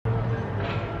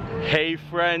Hey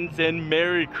friends, and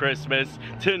Merry Christmas.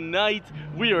 Tonight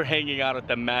we are hanging out at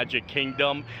the Magic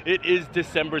Kingdom. It is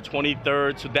December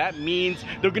 23rd, so that means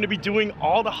they're going to be doing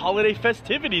all the holiday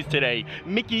festivities today.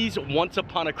 Mickey's Once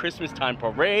Upon a Christmas Time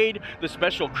Parade, the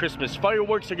special Christmas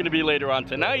fireworks are going to be later on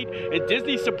tonight, and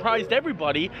Disney surprised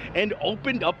everybody and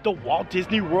opened up the Walt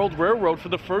Disney World Railroad for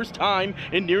the first time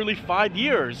in nearly 5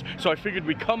 years. So I figured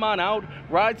we'd come on out,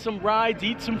 ride some rides,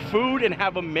 eat some food, and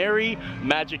have a merry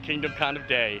Magic Kingdom kind of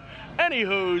day.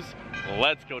 Anywho's,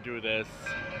 let's go do this.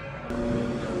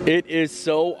 It is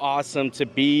so awesome to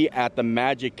be at the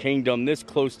Magic Kingdom this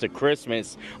close to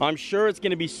Christmas. I'm sure it's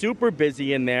going to be super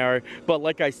busy in there, but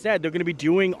like I said, they're going to be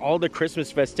doing all the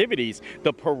Christmas festivities.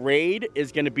 The parade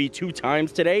is going to be 2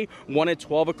 times today, one at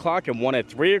 12 o'clock and one at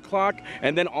 3 o'clock.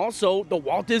 And then also the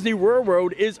Walt Disney World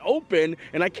Railroad is open,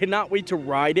 and I cannot wait to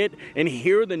ride it and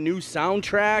hear the new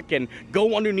soundtrack and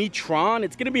go underneath Tron.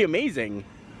 It's going to be amazing.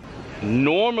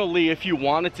 Normally, if you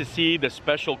wanted to see the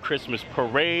special Christmas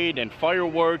parade and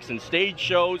fireworks and stage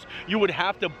shows, you would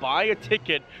have to buy a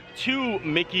ticket to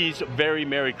Mickey's Very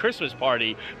Merry Christmas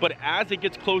Party. But as it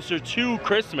gets closer to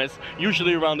Christmas,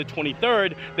 usually around the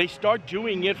 23rd, they start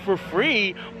doing it for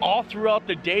free all throughout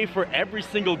the day for every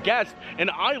single guest, and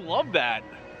I love that.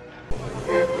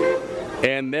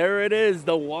 And there it is,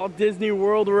 the Walt Disney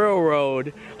World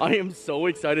Railroad. I am so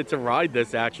excited to ride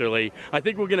this, actually. I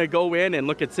think we're gonna go in and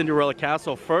look at Cinderella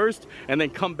Castle first, and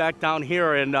then come back down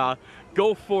here and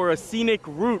go for a scenic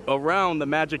route around the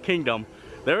Magic Kingdom.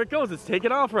 There it goes, it's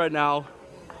taking off right now.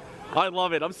 I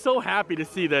love it, I'm so happy to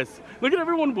see this. Look at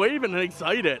everyone waving and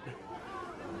excited.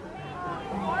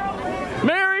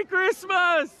 Merry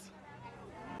Christmas!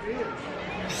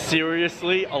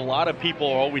 Seriously, a lot of people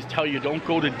always tell you don't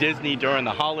go to Disney during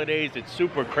the holidays, it's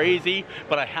super crazy,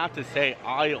 but I have to say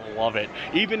I love it.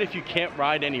 Even if you can't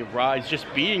ride any rides, just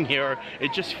being here,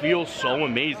 it just feels so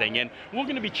amazing. And we're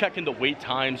going to be checking the wait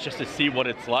times just to see what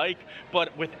it's like,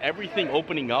 but with everything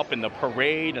opening up and the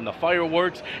parade and the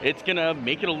fireworks, it's going to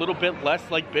make it a little bit less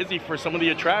busy for some of the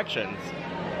attractions.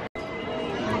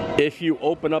 If you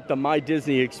open up the My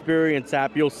Disney Experience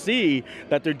app, you'll see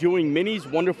that they're doing Minnie's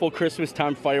Wonderful Christmas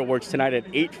Time fireworks tonight at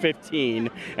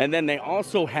 8:15, and then they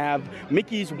also have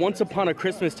Mickey's Once Upon a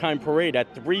Christmas Time parade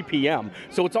at 3 p.m.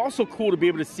 So it's also cool to be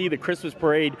able to see the Christmas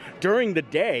parade during the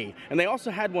day, and they also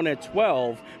had one at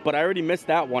 12, but I already missed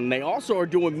that one. They also are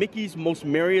doing Mickey's Most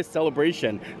Merriest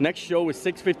Celebration. Next show is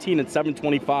 6:15 and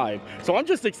 7:25. So I'm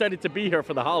just excited to be here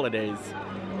for the holidays.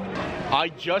 I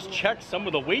just checked some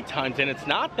of the wait times, and it's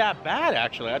not that bad,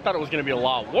 actually. I thought it was going to be a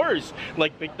lot worse.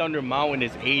 Like Big Thunder Mountain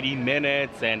is 80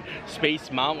 minutes, and Space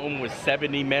Mountain was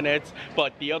 70 minutes.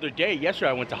 But the other day, yesterday,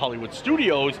 I went to Hollywood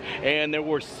Studios, and there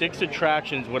were 6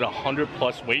 attractions with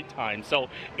 100+ wait time. So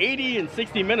 80 and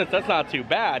 60 minutes, that's not too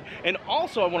bad. And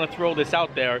also, I want to throw this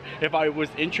out there. If I was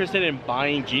interested in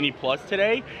buying Genie Plus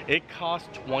today, it cost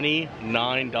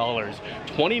 $29.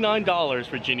 $29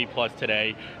 for Genie Plus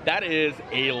today. That is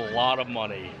a lot of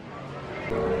money.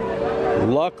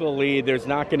 Luckily, there's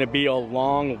not going to be a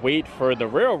long wait for the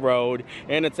railroad,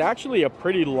 and it's actually a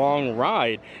pretty long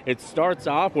ride. It starts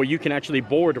off where you can actually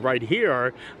board right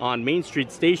here on Main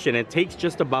Street Station. It takes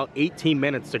just about 18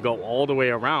 minutes to go all the way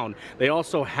around. They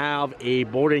also have a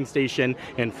boarding station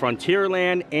in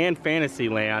Frontierland and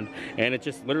Fantasyland, and it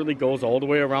just literally goes all the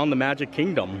way around the Magic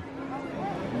Kingdom.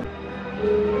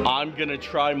 I'm gonna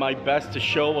try my best to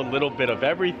show a little bit of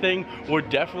everything. We're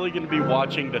definitely gonna be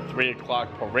watching the 3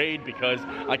 o'clock parade because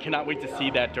I cannot wait to see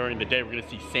that during the day. We're gonna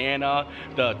see Santa,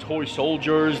 the toy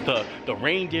soldiers, the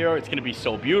reindeer. It's gonna be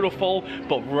so beautiful.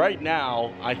 But right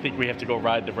now, I think we have to go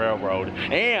ride the railroad,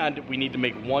 and we need to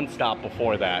make one stop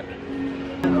before that.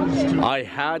 I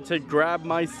had to grab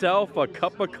myself a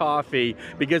cup of coffee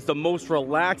because the most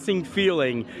relaxing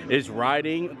feeling is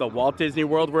riding the Walt Disney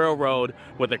World Railroad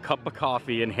with a cup of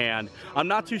coffee in hand. I'm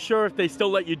not too sure if they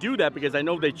still let you do that because I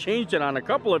know they changed it on a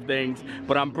couple of things,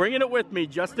 but I'm bringing it with me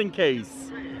just in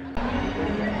case.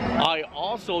 I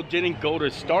also didn't go to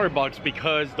Starbucks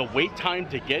because the wait time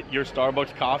to get your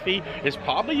Starbucks coffee is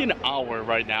probably an hour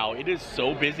right now. It is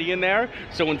so busy in there.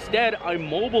 So instead, I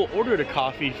mobile ordered a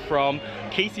coffee from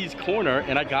Casey's Corner,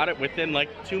 and I got it within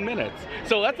 2 minutes.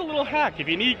 So that's a little hack. If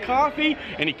you need coffee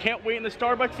and you can't wait in the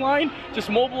Starbucks line, just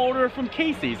mobile order it from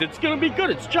Casey's. It's gonna be good.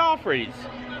 It's Joffrey's.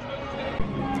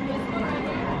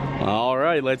 All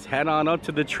right, let's head on up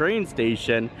to the train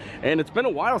station. And it's been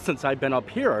a while since I've been up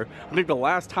here. I think the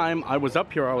last time I was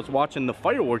up here, I was watching the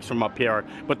fireworks from up here,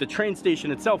 but the train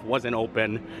station itself wasn't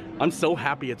open. I'm so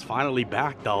happy it's finally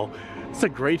back though. It's a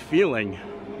great feeling.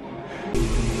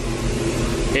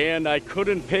 And I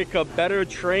couldn't pick a better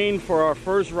train for our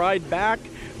first ride back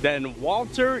than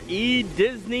Walter E.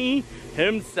 Disney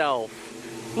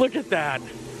himself. Look at that.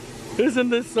 Isn't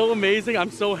this so amazing?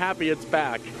 I'm so happy it's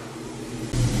back.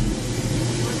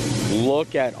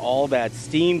 Look at all that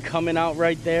steam coming out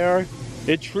right there.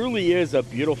 It truly is a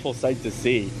beautiful sight to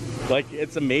see. Like,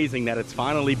 it's amazing that it's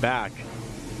finally back.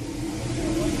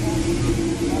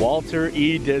 Walter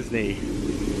E. Disney.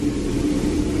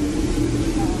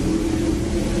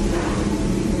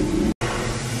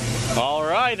 All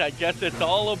right, I guess it's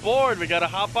all aboard. We gotta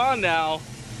hop on now.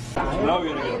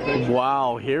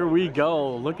 Wow, here we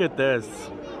go. Look at this.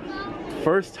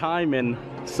 First time in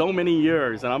so many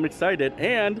years, and I'm excited.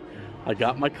 And I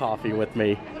got my coffee with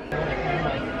me.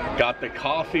 Got the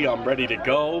coffee, I'm ready to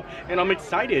go, and I'm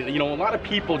excited. You know, a lot of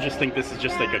people just think this is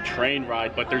just like a train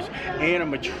ride, but there's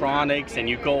animatronics, and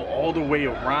you go all the way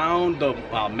around the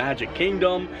Magic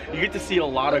Kingdom. You get to see a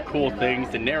lot of cool things.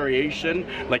 The narration,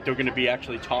 like they're gonna be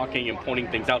actually talking and pointing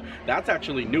things out. That's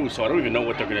actually new, so I don't even know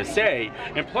what they're gonna say.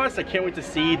 And plus, I can't wait to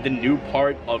see the new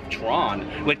part of Tron.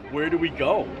 Like, where do we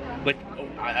go? Like,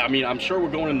 I mean, I'm sure we're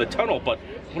going in the tunnel, but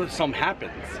what if something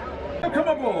happens? Welcome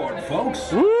aboard,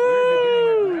 folks. Woo!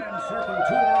 We're beginning a grand circle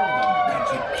tour of the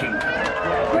Magic Kingdom,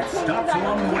 which stops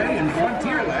along the way in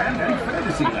Frontierland and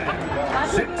Fantasyland.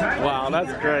 Sit tight. Wow,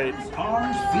 that's great.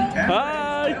 Arms, feet, and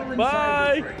Bye.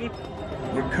 Bye.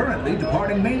 We're currently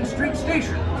departing Main Street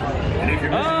Station, and if you're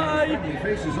missing our friendly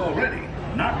faces already,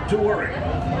 not to worry.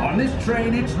 On this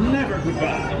train, it's never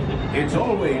goodbye. It's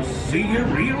always see you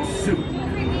real soon.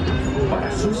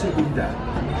 Para su seguridad,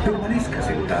 permanezca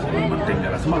sentado y mantenga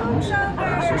las manos,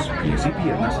 brazos, pies y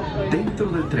piernas dentro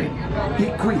del tren y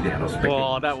cuide a los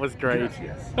pequeños. Oh, that was great.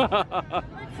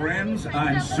 Friends,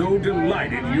 I'm so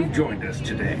delighted you've joined us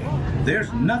today.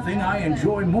 There's nothing I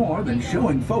enjoy more than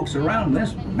showing folks around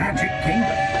this Magic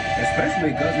Kingdom,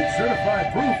 especially because it's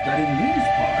certified proof that in these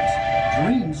parts,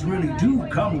 dreams really do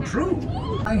come true.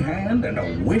 My hand and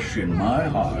a wish in my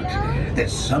heart that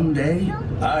someday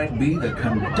I'd be the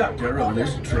conductor of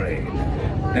this train.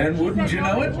 And wouldn't you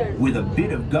know it, with a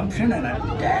bit of gumption and a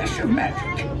dash of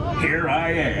magic, here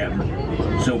I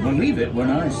am. So believe it when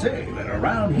I say that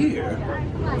around here,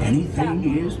 anything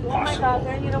is possible.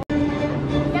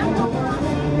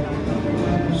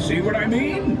 See what I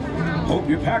mean? Hope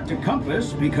you packed a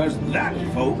compass, because that,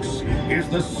 folks, is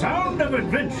the sound of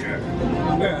adventure.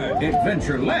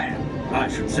 Adventureland, I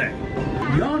should say.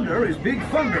 Yonder is Big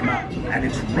Thunder Mountain and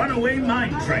its runaway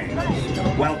mine trains,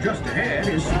 while just ahead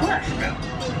is Splash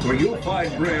Mountain, where you'll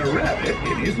find Brer Rabbit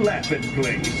in his laughing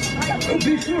place. Oh,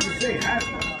 be sure to say hi.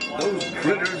 Those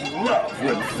critters love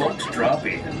when folks drop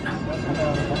in.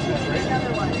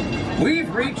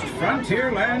 We've reached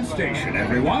Frontierland Station,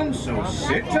 everyone, so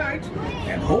sit tight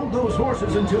and hold those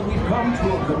horses until we've come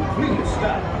to a complete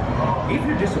stop. If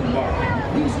you're disembarking,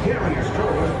 please carry your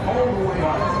strollers all the way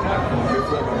on the platform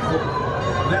before the foot.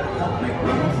 That'll help make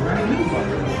room for any new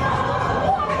bumpers.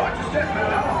 Watch your step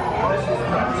now. This is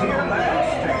Frontierland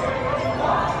Station.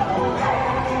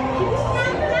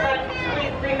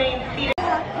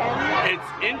 It's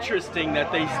interesting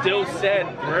that they still said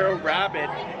Brer Rabbit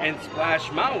and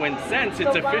Splash Mountain since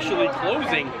it's officially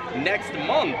closing next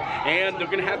month, and they're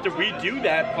gonna have to redo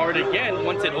that part again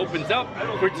once it opens up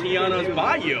for Tiana's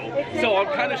Bayou. So I'm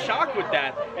kind of shocked with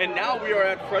that. And now we are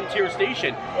at Frontier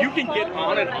Station. You can get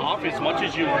on and off as much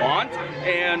as you want,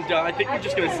 and I think we're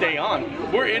just gonna stay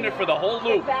on. We're in it for the whole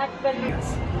loop.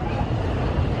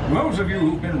 Those of you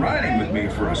who've been riding with me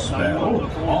for a spell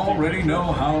already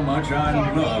know how much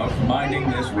I love minding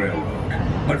this railroad.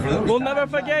 But for those we'll never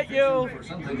forget you. For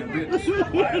something a bit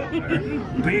wilder,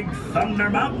 Big Thunder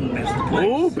Mountain is the place.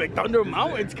 Ooh, Big Thunder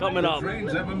Mountain's coming up. The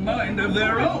trains have a mind of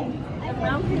their own.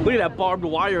 Look at that barbed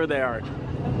wire there.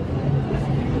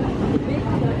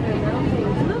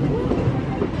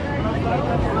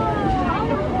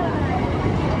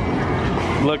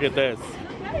 Look at this.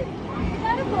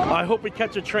 I hope we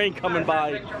catch a train coming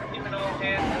by.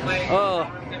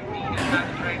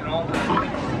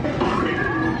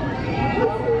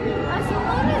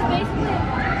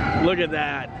 Look at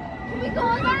that. Can we go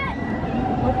on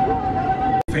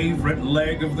that? Favorite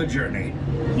leg of the journey.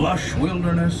 Lush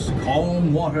wilderness,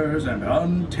 calm waters, and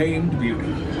untamed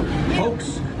beauty.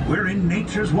 Folks, we're in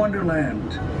nature's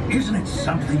wonderland. Isn't it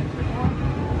something?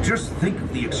 Just think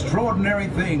of the extraordinary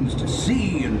things to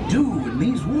see and do in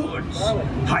these woods.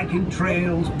 Hiking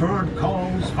trails, bird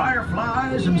calls,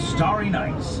 fireflies, and starry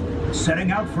nights. Setting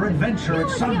out for adventure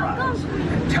at sunrise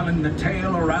and telling the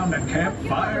tale around a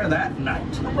campfire that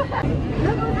night.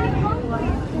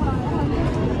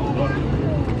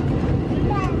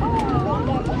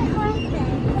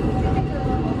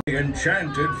 The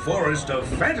enchanted forest of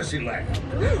Fantasyland,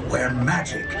 where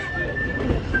magic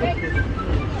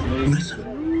Listen.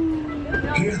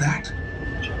 Hear that?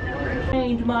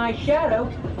 Trained my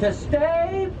shadow to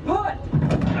stay put.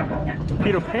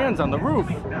 Peter Pan's on the roof.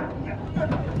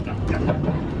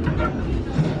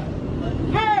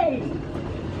 Hey!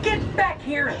 Get back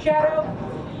here, Shadow!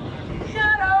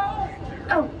 Shadow!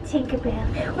 Oh,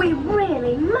 Tinkerbell, we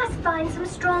really must find some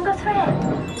stronger thread.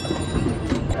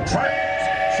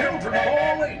 Friends, children of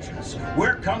all ages,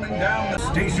 we're coming down. The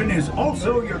station is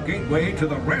also your gateway to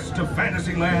the rest of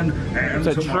Fantasyland and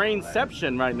It's a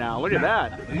trainception right now. Look at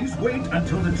that. Please wait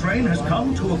until the train has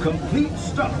come to a complete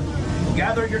stop.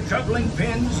 Gather your juggling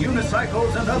pins,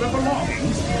 unicycles, and other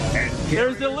belongings, and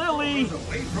There's the Lily.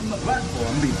 away from the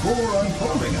platform before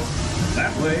unfolding it.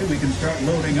 That way, we can start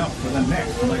loading up for the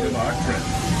next leg of our trip.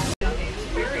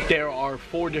 There are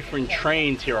 4 different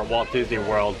trains here at Walt Disney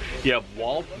World. You have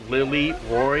Walt, Lily,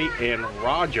 Roy, and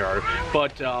Roger.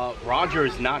 But Roger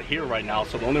is not here right now,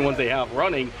 so the only ones they have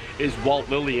running is Walt,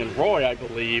 Lily, and Roy, I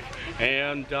believe.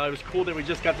 And it was cool that we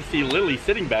just got to see Lily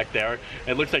sitting back there.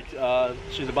 It looks like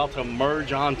she's about to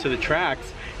merge onto the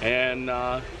tracks and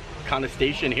kind of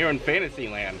station here in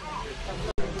Fantasyland.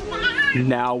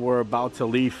 Now we're about to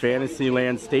leave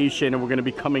Fantasyland Station and we're going to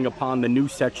be coming upon the new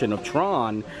section of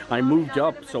Tron. I moved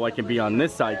up so I can be on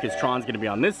this side because Tron's going to be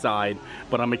on this side,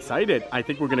 but I'm excited. I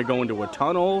think we're going to go into a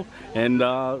tunnel and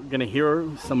going to hear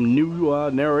some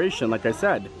new narration, like I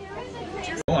said.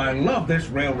 Well, I love this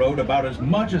railroad about as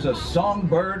much as a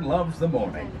songbird loves the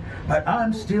morning. But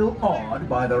I'm still awed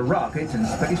by the rockets in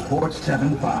Spaceport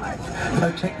 75.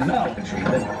 The technology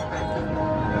that...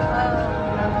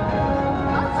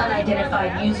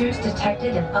 Unidentified users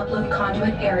detected in upload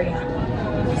conduit area.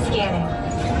 Scanning.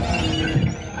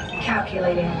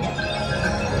 Calculating.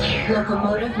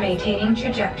 Locomotive maintaining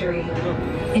trajectory.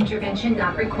 Intervention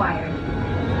not required.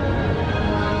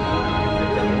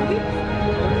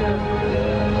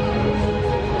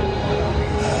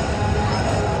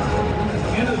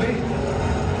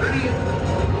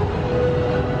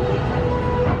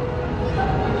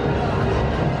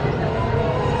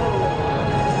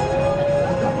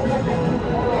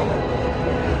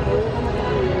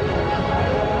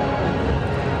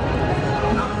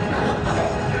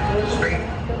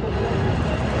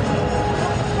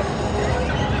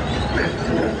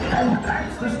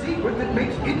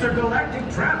 Intergalactic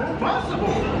travel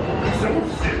possible. So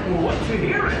simple once you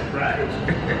hear it, right?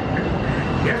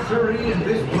 Yes, sirree, in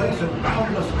this place of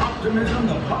boundless optimism,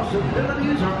 the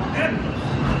possibilities are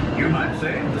endless. You might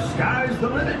say the sky's the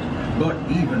limit, but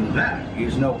even that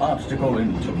is no obstacle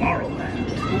in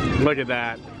Tomorrowland. Look at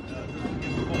that.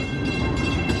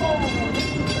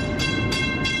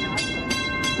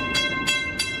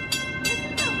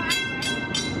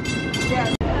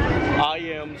 I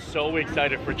am so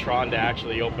excited for Tron to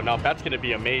actually open up. That's going to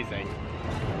be amazing.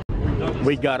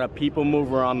 We got a people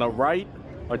mover on the right,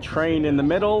 a train in the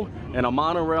middle, and a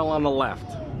monorail on the left.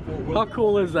 How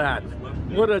cool is that?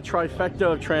 What a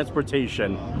trifecta of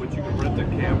transportation.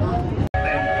 Then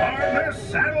partners,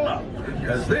 saddle up,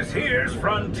 because this here's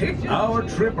Frontier. Our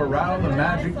trip around the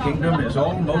Magic Kingdom is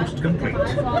almost complete.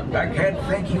 I can't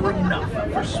thank you enough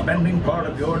for spending part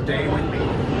of your day with me.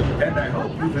 And I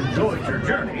hope you've enjoyed your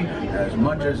journey as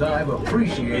much as I've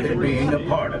appreciated being a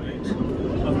part of it.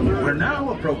 We're now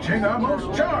approaching our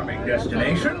most charming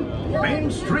destination,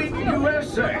 Main Street,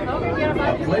 USA.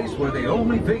 A place where the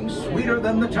only thing sweeter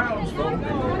than the townsfolk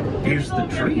is the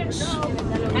treats.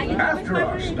 After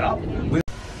our stop,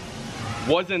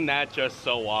 Wasn't that just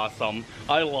so awesome?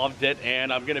 I loved it,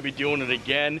 and I'm gonna be doing it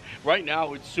again. Right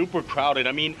now, it's super crowded.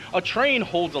 I mean, a train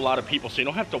holds a lot of people, so you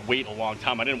don't have to wait a long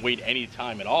time. I didn't wait any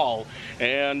time at all.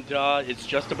 And it's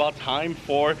just about time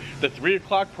for the 3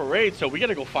 o'clock parade, so we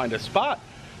gotta go find a spot.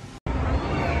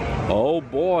 Oh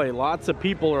boy, lots of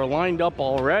people are lined up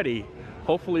already.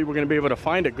 Hopefully we're gonna be able to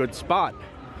find a good spot.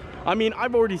 I mean,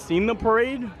 I've already seen the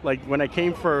parade, like when I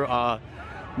came for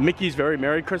Mickey's Very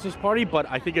Merry Christmas Party, but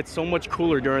I think it's so much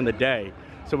cooler during the day.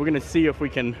 So we're gonna see if we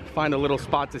can find a little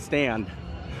spot to stand.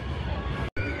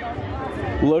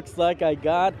 Looks like I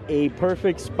got a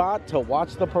perfect spot to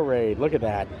watch the parade. Look at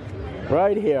that,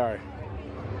 right here.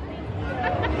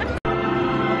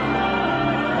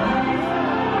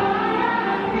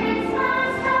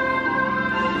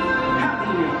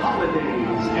 Happy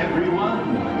holidays,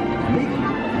 everyone. Mickey,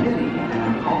 Minnie,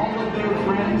 and all of their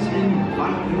friends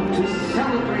invite you to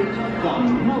celebrate the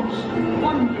most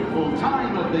wonderful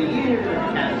time of the year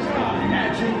as the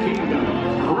Magic Kingdom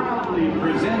proudly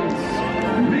presents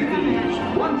Mickey's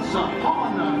Once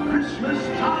Upon a Christmas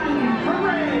Time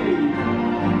Parade.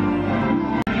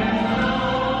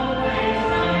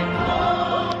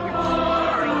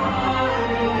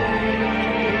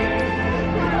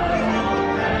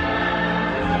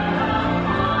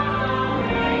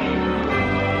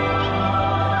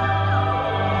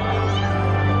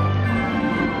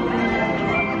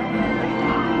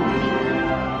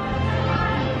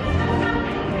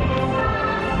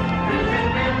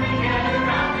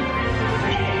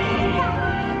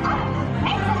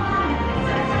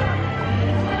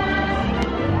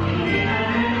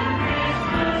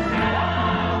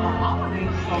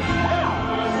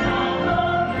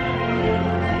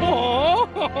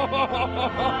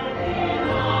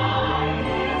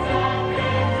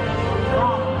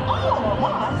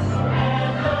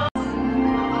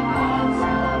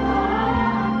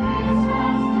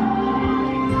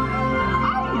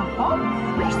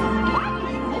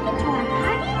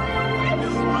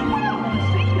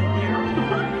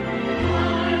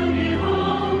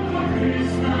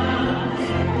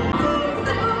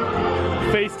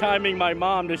 FaceTiming my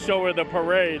mom to show her the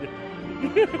parade.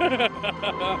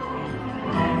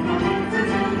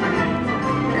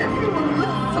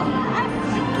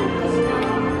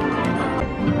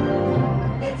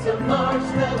 It's a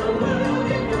marshmallow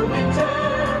world in the winter.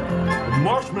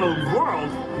 Marshmallow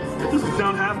world? That doesn't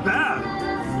sound half bad.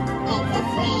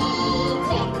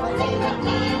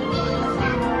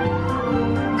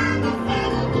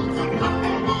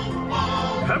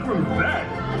 Peppermint bed?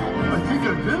 I think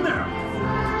I've been there.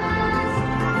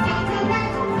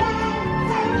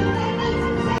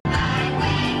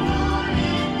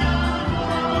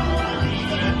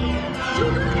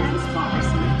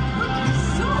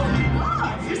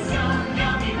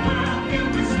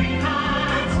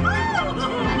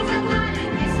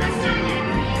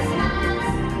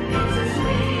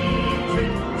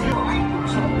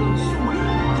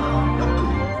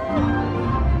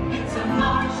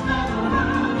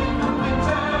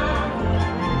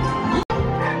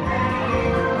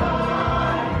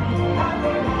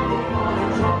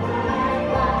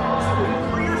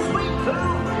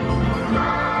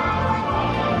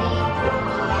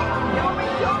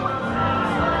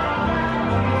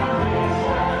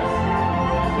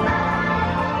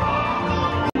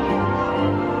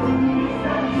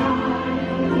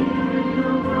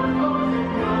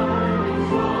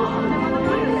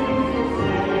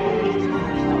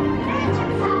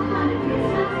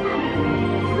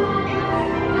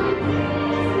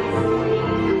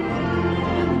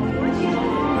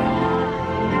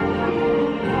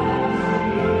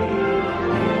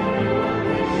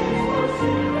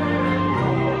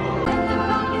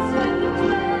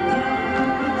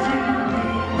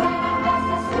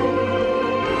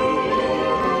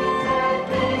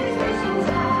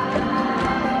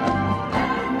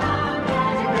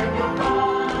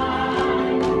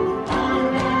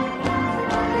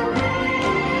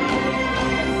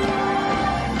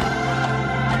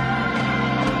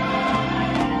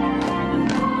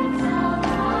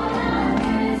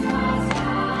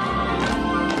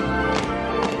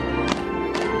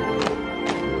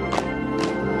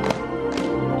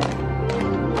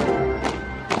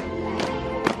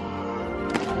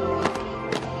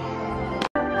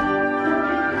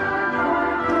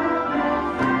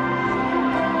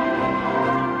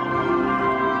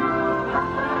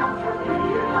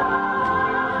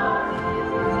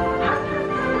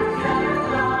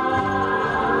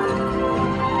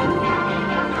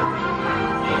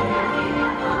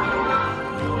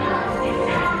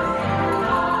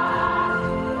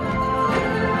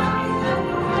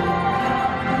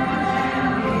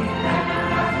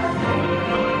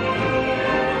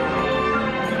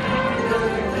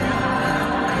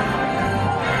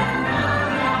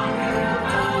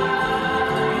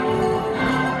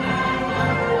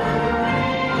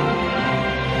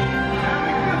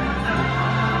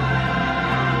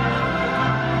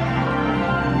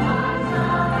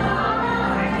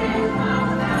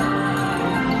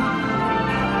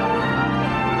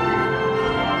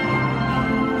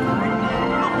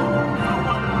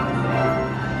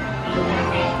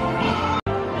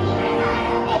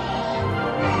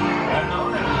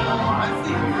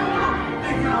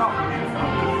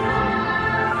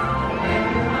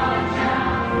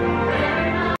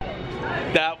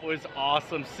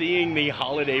 Awesome seeing the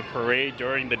holiday parade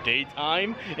during the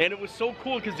daytime, and it was so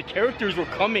cool because the characters were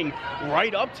coming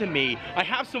right up to me. I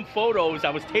have some photos I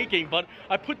was taking, but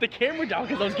I put the camera down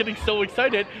because I was getting so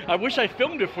excited. I wish I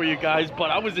filmed it for you guys,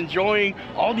 but I was enjoying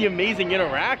all the amazing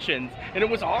interactions, and it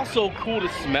was also cool to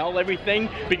smell everything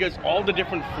because all the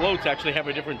different floats actually have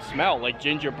a different smell, like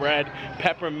gingerbread,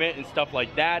 peppermint, and stuff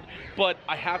like that. But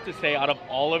I have to say, out of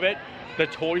all of it, the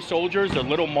toy soldiers, the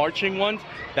little marching ones,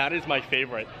 that is my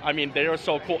favorite. I mean, they are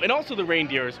so cool. And also the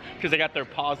reindeers, because they got their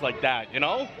paws like that, you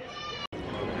know?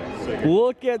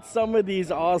 Look at some of these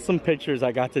awesome pictures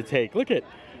I got to take. Look at,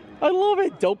 I love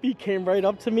it. Dopey came right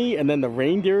up to me, and then the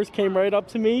reindeers came right up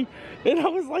to me. And I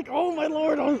was like, oh my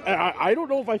Lord. I don't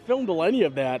know if I filmed any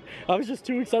of that. I was just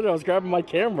too excited. I was grabbing my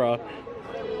camera.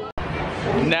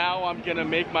 Now I'm gonna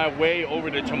make my way over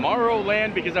to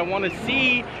Tomorrowland because I want to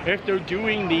see if they're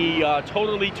doing the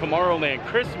Totally Tomorrowland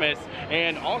Christmas,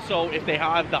 and also if they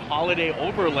have the holiday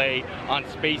overlay on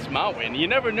Space Mountain. You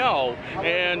never know,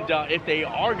 and if they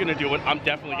are gonna do it, I'm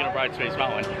definitely gonna ride Space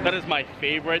Mountain. That is my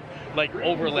favorite like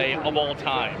overlay of all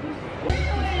time.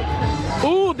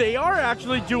 Ooh, they are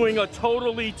actually doing a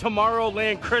Totally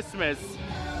Tomorrowland Christmas.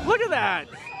 Look at that.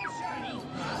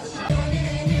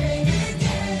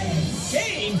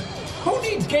 Games? Who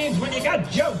needs games when you got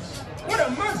jokes? What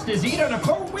do monsters eat on a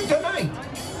cold winter night?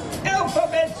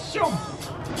 Alphabet soup.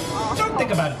 Don't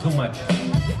think about it too much.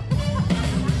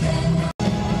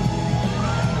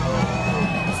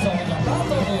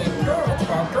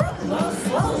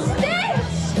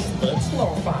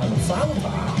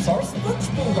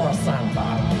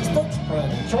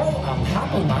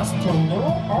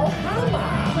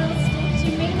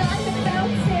 You may not have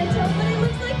found Santa, but it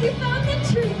looks like you found the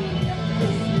tree.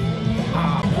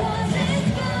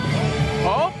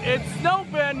 Oh, it's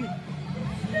snowing.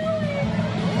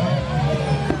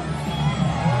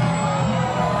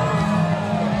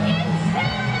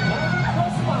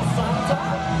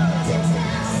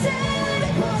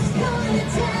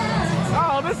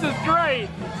 Oh, this is great.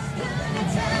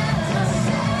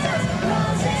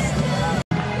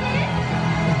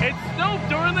 It snowed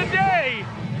during the day.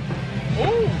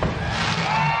 Ooh.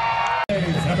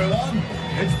 Everyone,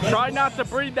 Try not to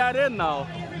breathe that in though.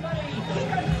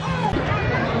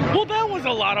 Well, that was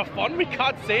a lot of fun. We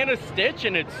caught Santa Stitch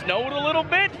and it snowed a little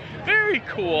bit. Very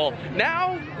cool.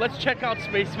 Now let's check out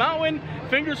Space Mountain.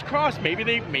 Fingers crossed, maybe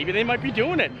they might be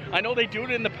doing it. I know they do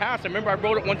it in the past. I remember I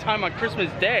rode it one time on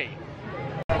Christmas Day.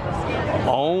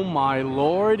 Oh my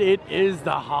lord, it is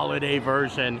the holiday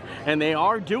version, and they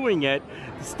are doing it.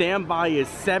 The standby is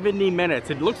 70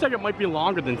 minutes. It looks like it might be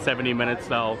longer than 70 minutes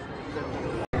though.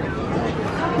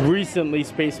 Recently,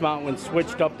 Space Mountain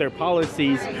switched up their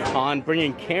policies on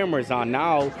bringing cameras on.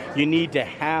 Now you need to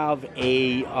have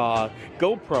a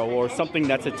GoPro or something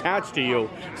that's attached to you,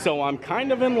 so I'm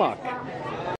kind of in luck.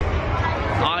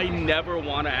 I never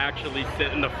want to actually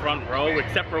sit in the front row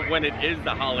except for when it is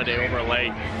the holiday overlay,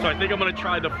 so I think I'm going to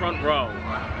try the front row.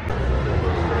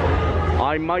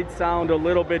 I might sound a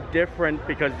little bit different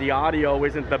because the audio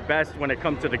isn't the best when it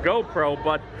comes to the GoPro,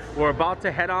 but we're about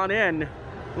to head on in.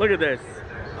 Look at this.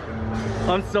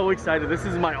 I'm so excited. This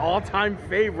is my all-time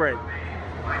favorite.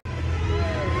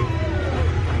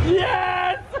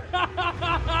 Yes!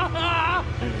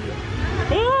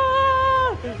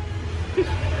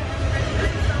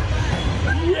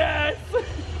 Yes! Yes!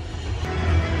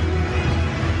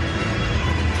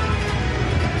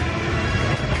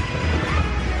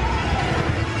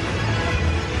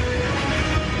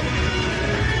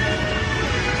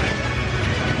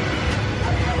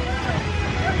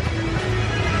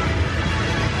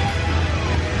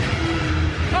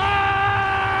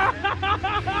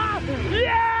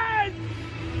 Yes!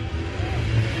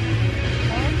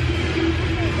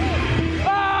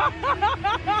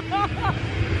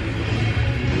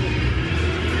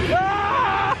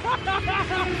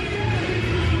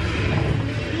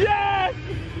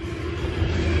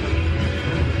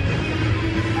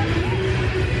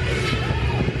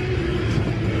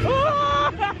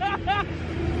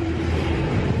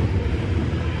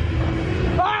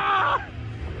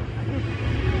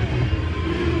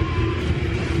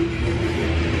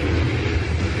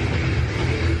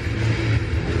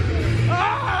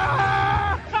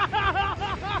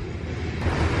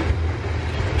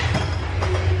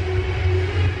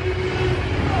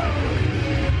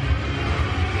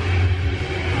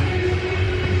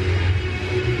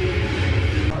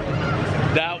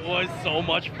 That was so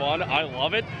much fun. I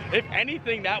love it. If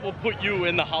anything, that will put you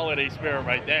in the holiday spirit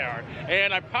right there.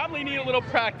 And I probably need a little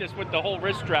practice with the whole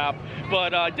wrist strap,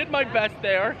 but I did my best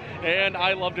there, and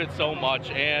I loved it so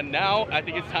much. And now I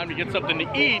think it's time to get something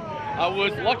to eat. I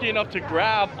was lucky enough to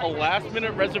grab a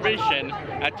last-minute reservation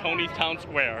at Tony's Town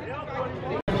Square.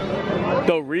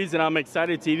 The reason I'm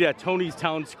excited to eat at Tony's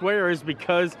Town Square is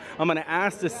because I'm gonna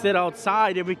ask to sit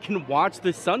outside and we can watch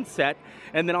the sunset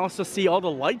and then also see all the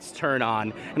lights turn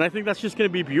on. And I think that's just gonna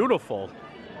be beautiful.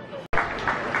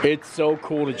 It's so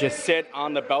cool to just sit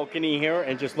on the balcony here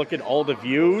and just look at all the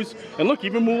views. And look,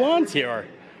 even Mulan's here.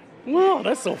 Wow,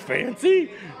 that's so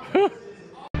fancy.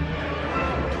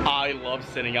 I love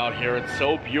sitting out here. It's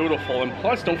so beautiful. And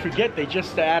plus, don't forget, they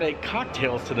just added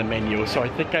cocktails to the menu. So I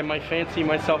think I might fancy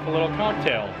myself a little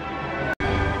cocktail.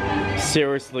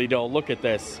 Seriously though, look at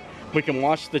this. We can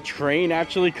watch the train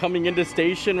actually coming into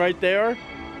station right there.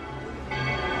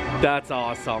 That's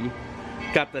awesome.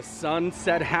 Got the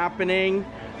sunset happening.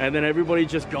 and then everybody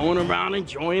just going around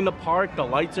enjoying the park. The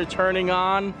lights are turning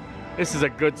on. This is a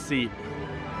good seat.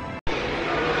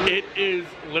 It is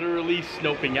literally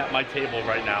snowing at my table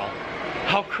right now.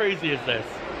 How crazy is this?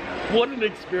 What an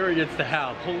experience to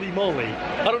have. Holy moly.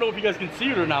 I don't know if you guys can see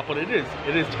it or not, but it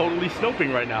is totally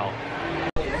snowing right now.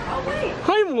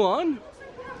 Hi, Juan.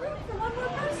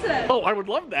 Oh, I would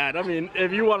love that. I mean,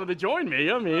 if you wanted to join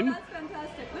me, I mean. Oh, that's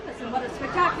fantastic. Listen, what a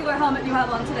spectacular helmet you have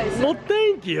on today, sir. Well,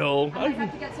 thank you. I might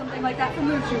have to get something like that for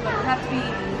Mushu, but it would have to be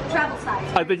travel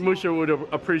size. I think Mushu would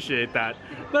appreciate that.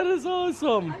 That is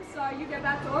awesome. I'm sorry, you get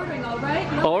back to ordering, all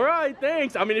right? No. All right,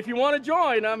 thanks. I mean, if you want to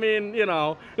join, I mean, you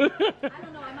know. I don't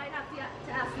know, I might have to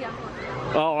ask the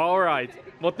envelope. Oh, all right.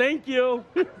 Well, thank you.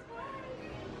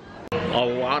 A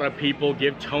lot of people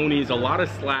give Tony's a lot of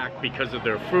slack because of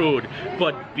their food,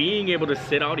 but being able to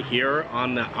sit out here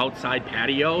on the outside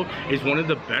patio is one of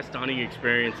the best dining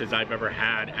experiences I've ever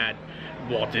had at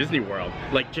Walt Disney World.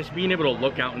 Like, just being able to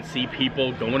look out and see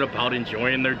people going about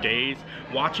enjoying their days,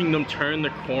 watching them turn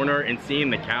the corner and seeing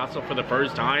the castle for the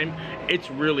first time, it's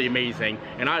really amazing,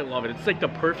 and I love it. It's like the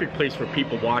perfect place for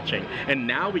people watching. And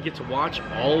now we get to watch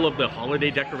all of the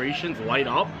holiday decorations light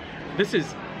up. This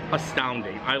is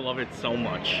astounding. I love it so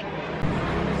much.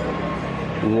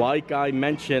 Like I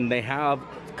mentioned, they have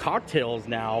cocktails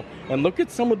now, and look at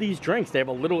some of these drinks. They have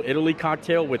a Little Italy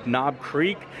cocktail with Knob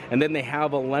Creek, and then they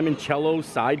have a limoncello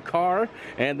sidecar,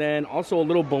 and then also a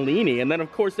little Bellini, and then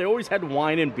of course they always had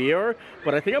wine and beer,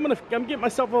 but I think I'm gonna get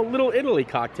myself a Little Italy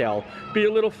cocktail, be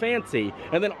a little fancy.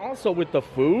 And then also with the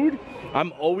food,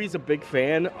 I'm always a big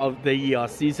fan of the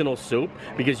seasonal soup,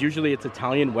 because usually it's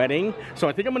Italian wedding, so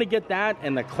I think I'm gonna get that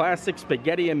and the classic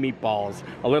spaghetti and meatballs.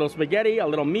 A little spaghetti, a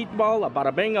little meatball, a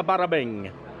bada bing, a bada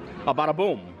bing, a bada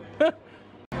boom.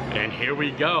 And here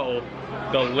we go,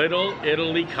 the Little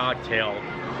Italy cocktail.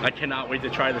 I cannot wait to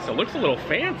try this. It looks a little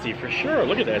fancy for sure.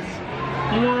 Look at this.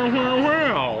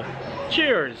 Wow.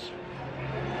 Cheers.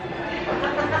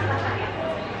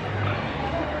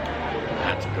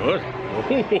 That's good.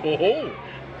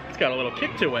 It's got a little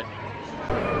kick to it.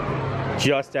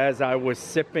 Just as I was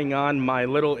sipping on my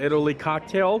Little Italy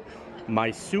cocktail,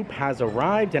 my soup has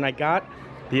arrived, and I got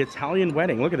the Italian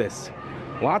wedding. Look at this.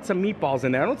 Lots of meatballs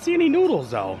in there. I don't see any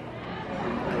noodles though.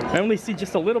 I only see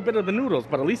just a little bit of the noodles,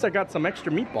 but at least I got some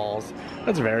extra meatballs.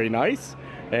 That's very nice.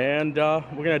 And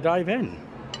we're gonna dive in.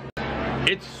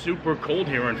 It's super cold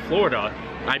here in Florida.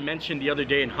 I mentioned the other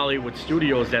day in Hollywood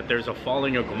Studios that there's a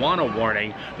falling iguana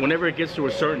warning. Whenever it gets to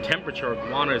a certain temperature,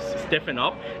 iguanas stiffen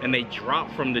up and they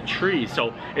drop from the tree.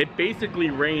 So it basically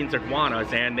rains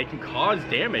iguanas, and they can cause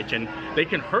damage and they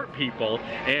can hurt people.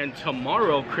 And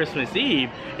tomorrow, Christmas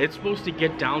Eve, it's supposed to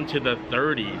get down to the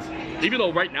 30s. Even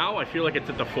though right now I feel like it's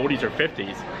at the 40s or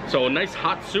 50s. So a nice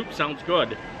hot soup sounds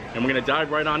good. And we're gonna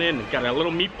dive right on in. Got a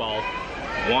little meatball.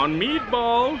 One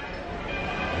meatball.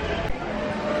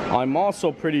 I'm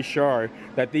also pretty sure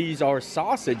that these are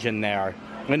sausage in there.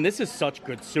 And this is such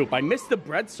good soup. I miss the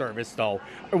bread service though.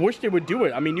 I wish they would do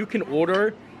it. I mean, you can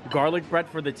order garlic bread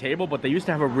for the table, but they used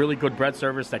to have a really good bread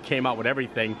service that came out with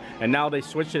everything. And now they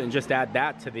switched it and just add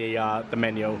that to the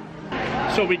menu.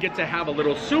 So we get to have a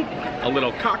little soup, a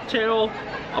little cocktail,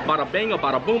 a bada bing, a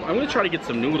bada boom. I'm gonna try to get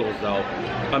some noodles though.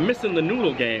 I'm missing the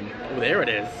noodle game. Oh, there it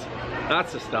is.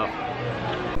 That's the stuff.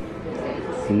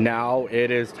 Now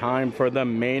it is time for the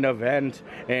main event,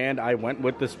 and I went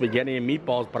with the spaghetti and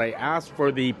meatballs, but I asked for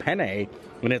the penne,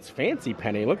 and it's fancy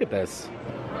penne. Look at this.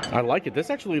 I like it. This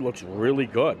actually looks really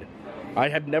good. I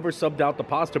have never subbed out the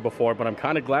pasta before, but I'm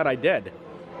kind of glad I did.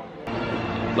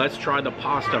 Let's try the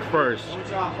pasta first.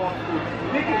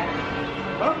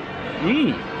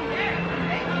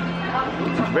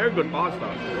 Very good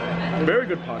pasta. Very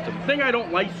good pasta. The thing I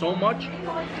don't like so much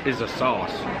is the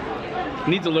sauce. It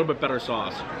needs a little bit better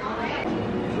sauce.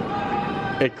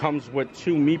 It comes with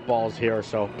 2 meatballs here,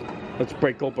 so let's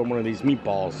break open one of these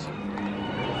meatballs.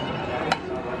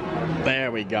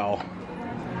 There we go.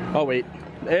 Oh wait,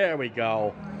 there we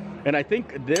go. And I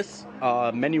think this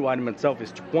menu item itself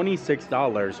is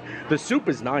 $26. The soup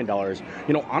is $9.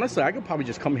 You know, honestly, I could probably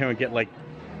just come here and get like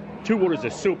 2 orders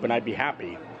of soup and I'd be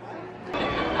happy.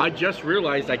 I just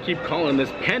realized I keep calling this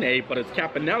penne, but it's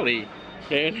caponelli,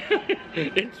 and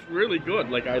it's really good.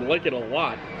 Like, I like it a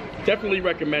lot. Definitely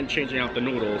recommend changing out the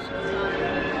noodles.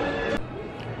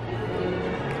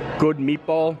 Good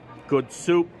meatball, good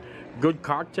soup, good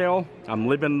cocktail. I'm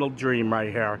living the dream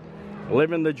right here.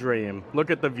 Living the dream.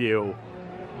 Look at the view.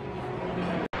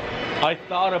 I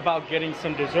thought about getting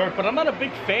some dessert, but I'm not a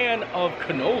big fan of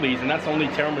cannolis, and that's the only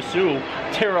tiramisu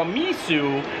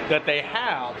that they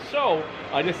have. So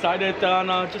I decided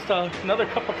on just another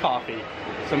cup of coffee.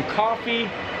 Some coffee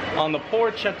on the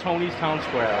porch at Tony's Town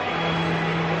Square.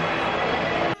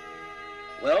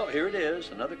 Well, here it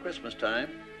is, another Christmas time.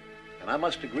 And I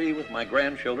must agree with my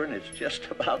grandchildren, it's just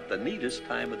about the neatest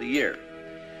time of the year.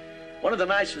 One of the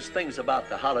nicest things about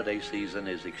the holiday season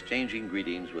is exchanging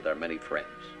greetings with our many friends.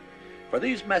 For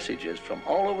these messages from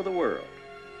all over the world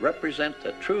represent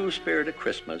the true spirit of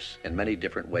Christmas in many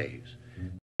different ways.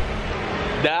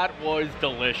 That was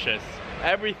delicious.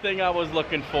 Everything I was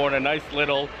looking for in a nice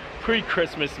little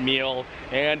pre-Christmas meal,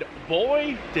 and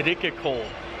boy, did it get cold.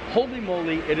 Holy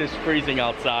moly, it is freezing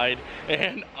outside,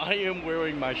 and I am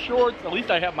wearing my shorts. At least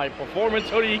I have my performance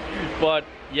hoodie, but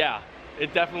yeah,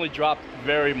 it definitely dropped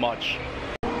very much.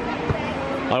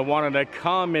 I wanted to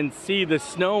come and see the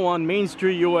snow on Main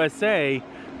Street, USA.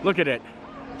 Look at it.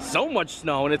 So much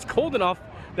snow, and it's cold enough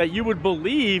that you would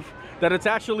believe that it's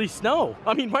actually snow.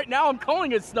 I mean, right now I'm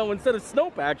calling it snow instead of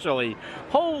snow, actually.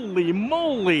 Holy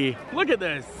moly, look at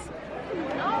this.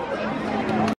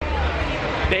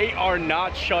 They are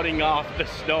not shutting off the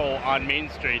snow on Main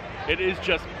Street. It is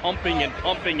just pumping and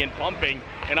pumping and pumping,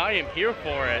 and I am here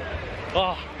for it.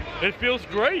 Oh, it feels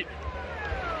great.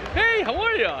 Hey, how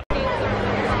are ya?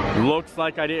 Looks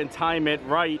like I didn't time it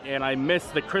right and I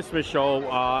missed the Christmas show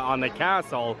on the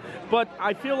castle, but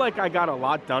I feel like I got a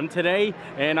lot done today,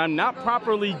 and I'm not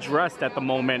properly dressed at the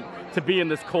moment to be in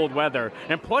this cold weather,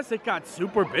 and plus it got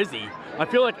super busy. I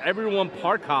feel like everyone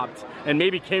park hopped and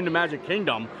maybe came to Magic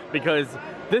Kingdom because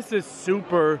this is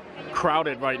super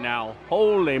crowded right now.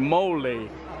 Holy moly.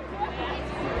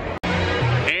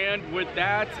 And with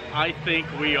that, I think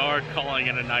we are calling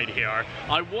it a night here.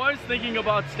 I was thinking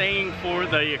about staying for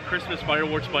the Christmas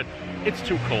fireworks, but it's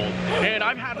too cold. And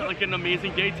I've had like an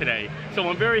amazing day today, so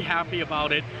I'm very happy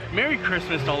about it. Merry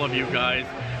Christmas to all of you guys.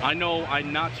 I know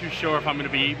I'm not too sure if I'm going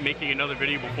to be making another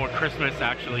video before Christmas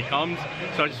actually comes,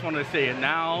 so I just wanted to say it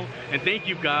now. And thank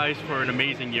you guys for an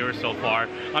amazing year so far.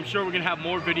 I'm sure we're going to have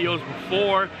more videos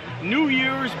before New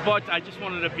Year's, but I just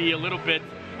wanted to be a little bit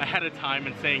ahead of time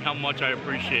and saying how much I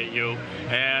appreciate you,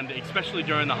 and especially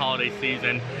during the holiday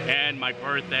season and my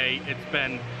birthday. It's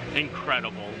been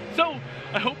incredible. So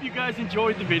I hope you guys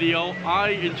enjoyed the video. I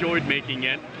enjoyed making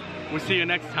it. We'll see you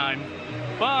next time.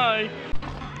 Bye.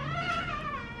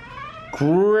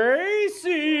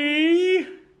 Gracie,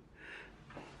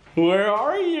 where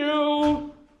are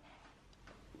you?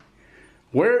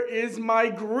 Where is my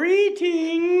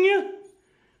greeting?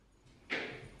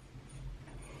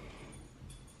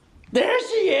 There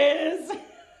she is!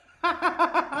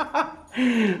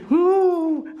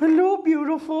 Ooh, hello,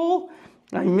 beautiful.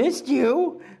 I missed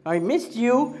you. I missed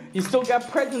you. You still got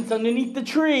presents underneath the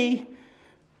tree.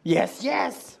 Yes,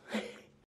 yes.